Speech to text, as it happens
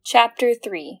Chapter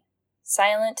 3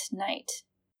 Silent Night.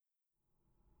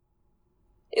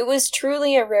 It was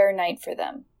truly a rare night for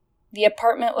them. The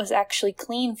apartment was actually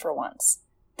clean for once.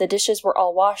 The dishes were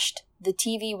all washed, the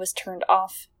TV was turned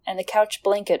off, and the couch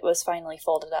blanket was finally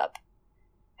folded up.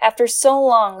 After so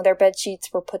long, their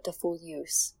bedsheets were put to full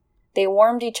use. They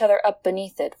warmed each other up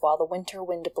beneath it while the winter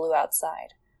wind blew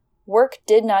outside. Work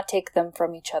did not take them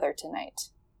from each other tonight.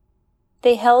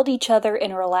 They held each other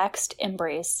in a relaxed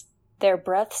embrace, their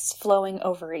breaths flowing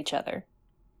over each other.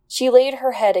 She laid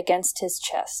her head against his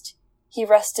chest. He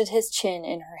rested his chin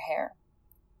in her hair.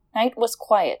 Night was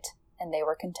quiet, and they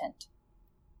were content.